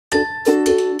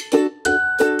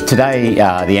Today,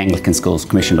 the Anglican Schools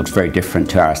Commission looks very different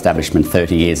to our establishment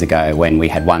 30 years ago when we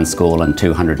had one school and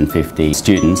 250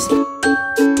 students.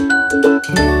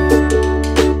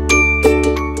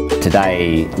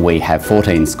 Today, we have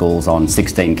 14 schools on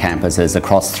 16 campuses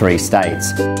across 3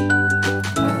 states.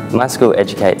 My school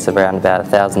educates around about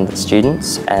 1,000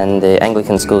 students, and the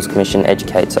Anglican Schools Commission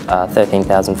educates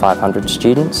 13,500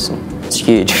 students. It's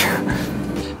huge.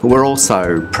 But we're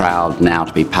also proud now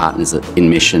to be partners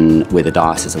in mission with the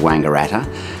Diocese of Wangaratta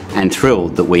and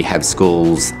thrilled that we have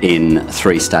schools in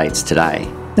 3 states today.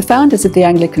 The founders of the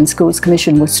Anglican Schools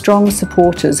Commission were strong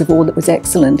supporters of all that was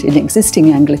excellent in existing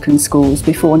Anglican schools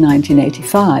before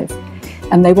 1985.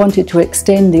 And they wanted to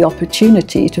extend the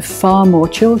opportunity to far more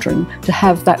children to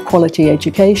have that quality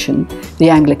education. The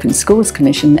Anglican Schools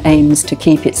Commission aims to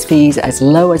keep its fees as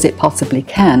low as it possibly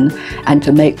can and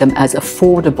to make them as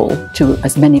affordable to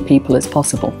as many people as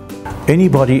possible.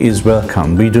 Anybody is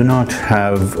welcome. We do not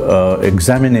have an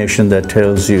examination that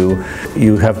tells you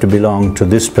you have to belong to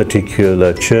this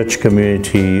particular church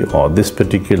community or this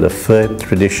particular faith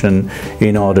tradition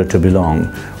in order to belong.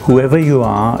 Whoever you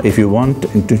are, if you want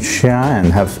to share and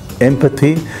have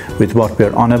empathy with what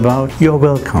we're on about, you're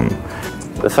welcome.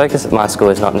 The focus at my school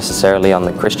is not necessarily on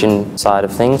the Christian side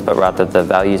of things, but rather the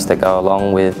values that go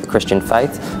along with Christian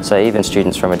faith, so even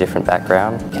students from a different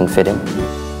background can fit in.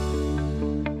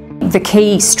 The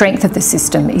key strength of the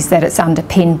system is that it's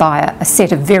underpinned by a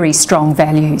set of very strong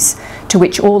values to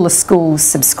which all the schools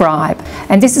subscribe.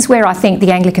 And this is where I think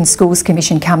the Anglican Schools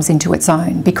Commission comes into its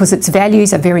own, because its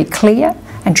values are very clear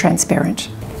and transparent.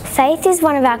 Faith is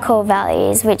one of our core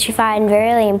values, which we find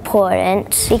really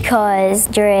important because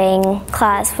during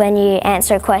class when you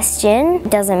answer a question, it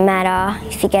doesn't matter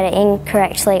if you get it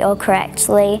incorrectly or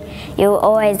correctly, you'll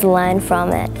always learn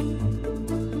from it.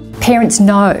 Parents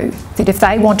know that if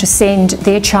they want to send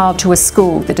their child to a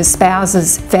school that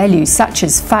espouses values such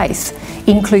as faith,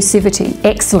 inclusivity,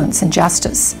 excellence and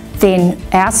justice, then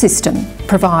our system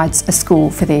provides a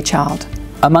school for their child.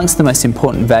 Amongst the most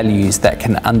important values that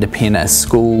can underpin a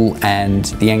school and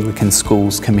the Anglican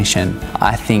Schools Commission,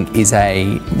 I think, is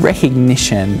a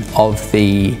recognition of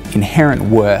the inherent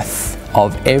worth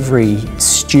of every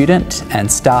student and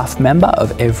staff member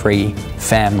of every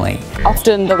family.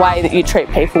 Often the way that you treat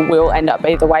people will end up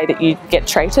being the way that you get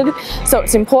treated. So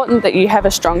it's important that you have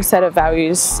a strong set of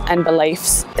values and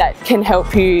beliefs that can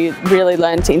help you really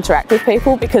learn to interact with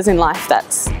people, because in life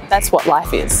that's what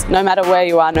life is. No matter where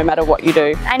you are, no matter what you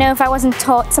do. I know if I wasn't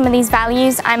taught some of these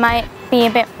values, I might be a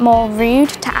bit more rude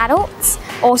to adults.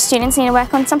 All students need to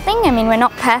work on something. I mean, we're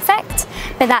not perfect,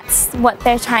 but that's what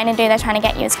they're trying to do. They're trying to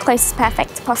get you as close to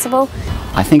perfect as possible.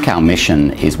 I think our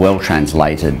mission is well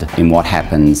translated in what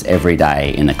happens every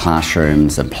day in the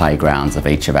classrooms and playgrounds of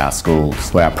each of our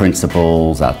schools, where our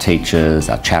principals, our teachers,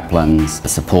 our chaplains, the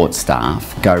support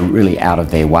staff go really out of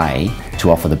their way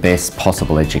to offer the best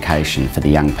possible education for the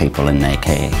young people in their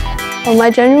care. Well,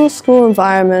 my general school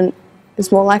environment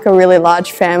is more like a really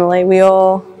large family. We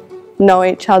all know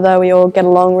each other, we all get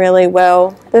along really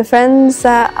well. The friends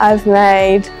that I've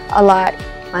made are like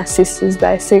my sisters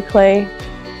basically.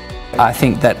 I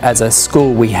think that as a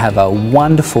school we have a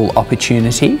wonderful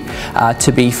opportunity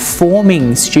to be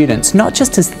forming students, not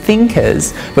just as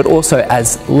thinkers, but also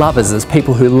as lovers, as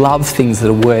people who love things that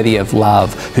are worthy of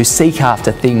love, who seek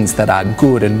after things that are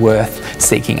good and worth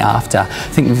seeking after. I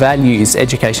think values,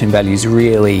 education values,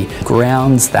 really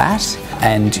grounds that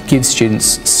and gives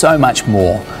students so much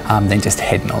more than just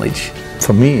head knowledge.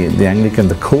 For me,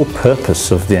 the core purpose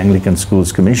of the Anglican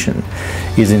Schools Commission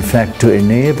is in fact to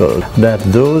enable that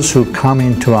those who come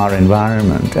into our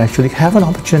environment actually have an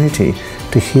opportunity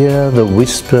to hear the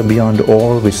whisper beyond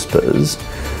all whispers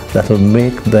that will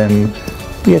make them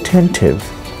be attentive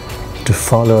to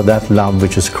follow that love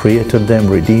which has created them,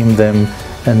 redeemed them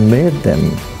and made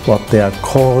them what they are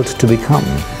called to become.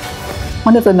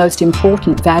 One of the most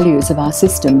important values of our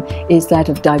system is that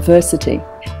of diversity,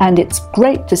 and it's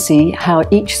great to see how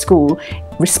each school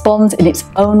responds in its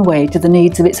own way to the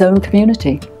needs of its own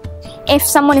community. If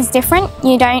someone is different,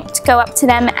 you don't go up to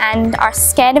them and are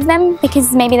scared of them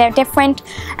because maybe they're different,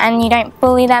 and you don't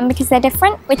bully them because they're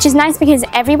different, which is nice because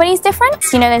everybody's different.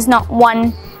 You know, there's not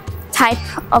one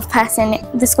type of person.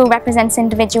 The school represents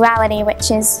individuality,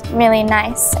 which is really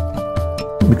nice.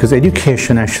 Because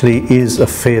education actually is a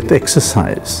faith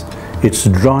exercise. It's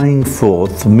drawing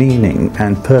forth meaning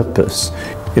and purpose.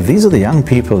 If these are the young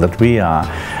people that we are,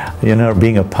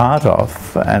 being a part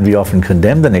of, and we often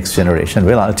condemn the next generation,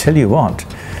 well, I'll tell you what,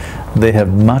 they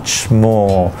have much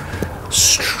more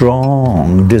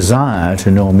strong desire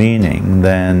to know meaning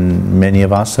than many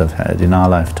of us have had in our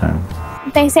lifetime.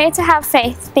 They say to have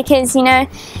faith because, you know,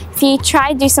 if you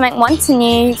try to do something once and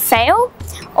you fail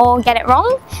or get it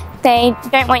wrong, they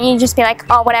don't want you to just be like,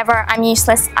 oh, whatever, I'm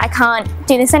useless, I can't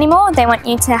do this anymore. They want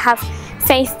you to have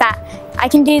faith that I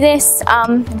can do this,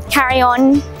 carry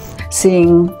on.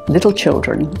 Seeing little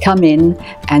children come in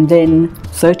and then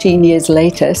 13 years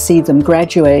later see them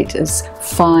graduate as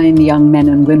fine young men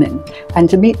and women, and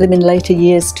to meet them in later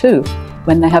years too,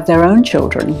 when they have their own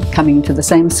children coming to the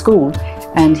same school,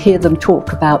 and hear them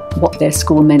talk about what their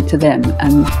school meant to them,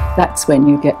 and that's when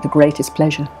you get the greatest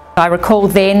pleasure. I recall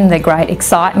then the great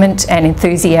excitement and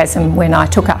enthusiasm when I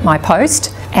took up my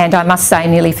post, and I must say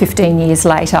nearly 15 years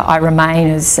later I remain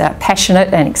as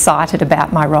passionate and excited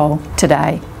about my role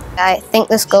today. I think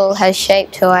the school has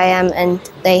shaped who I am, and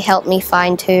they help me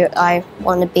find who I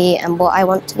want to be and what I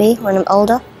want to be when I'm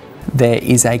older. There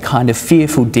is a kind of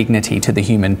fearful dignity to the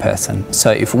human person.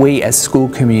 So if we as school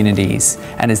communities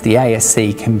and as the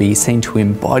ASC can be seen to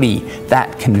embody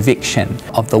that conviction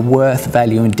of the worth,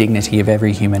 value and dignity of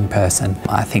every human person,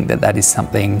 I think that that is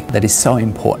something that is so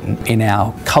important in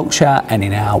our culture and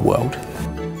in our world.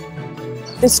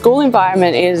 The school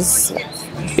environment is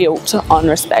built on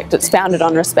respect, it's founded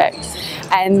on respect,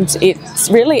 and it's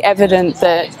really evident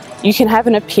that you can have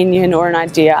an opinion or an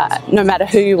idea no matter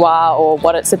who you are or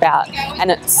what it's about, and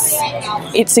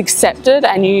it's accepted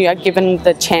and you are given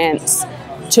the chance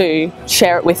to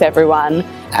share it with everyone.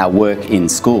 Our work in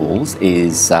schools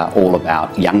is all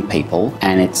about young people,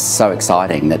 and it's so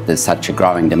exciting that there's such a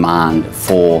growing demand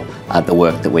for the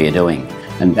work that we are doing,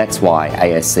 and that's why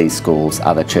ASC schools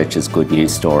are the church's good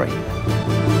news story.